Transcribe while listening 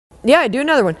Yeah, do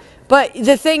another one. But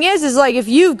the thing is like if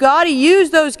you've got to use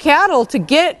those cattle to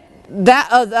get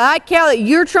that cow that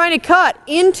you're trying to cut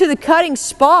into the cutting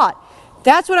spot,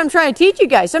 that's what I'm trying to teach you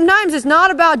guys. Sometimes it's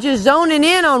not about just zoning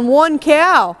in on one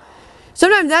cow.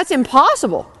 Sometimes that's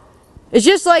impossible. It's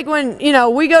just like when, you know,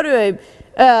 we go to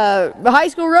a high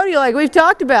school rodeo like we've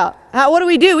talked about. What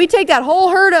do? We take that whole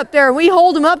herd up there and we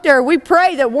hold them up there and we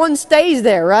pray that one stays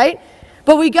there, right?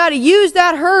 But we got to use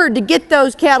that herd to get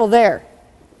those cattle there.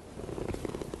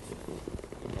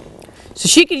 So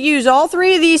she could use all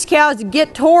 3 of these cows to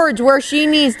get towards where she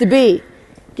needs to be.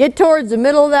 Get towards the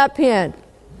middle of that pen.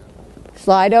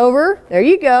 Slide over. There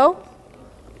you go.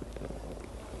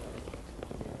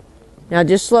 Now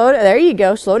just slow down. There you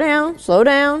go. Slow down. Slow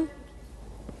down.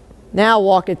 Now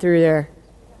walk it through there.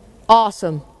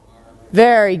 Awesome.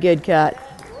 Very good cut.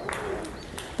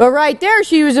 But right there,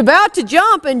 she was about to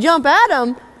jump and jump at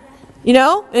him. You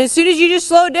know, and as soon as you just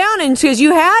slowed down and because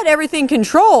you had everything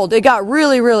controlled, it got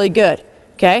really, really good.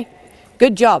 Okay?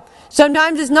 Good job.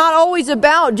 Sometimes it's not always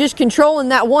about just controlling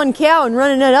that one cow and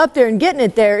running it up there and getting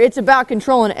it there. It's about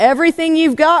controlling everything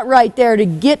you've got right there to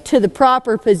get to the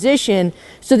proper position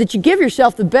so that you give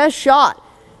yourself the best shot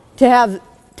to have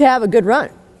a good run.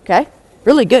 Okay?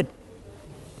 Really good.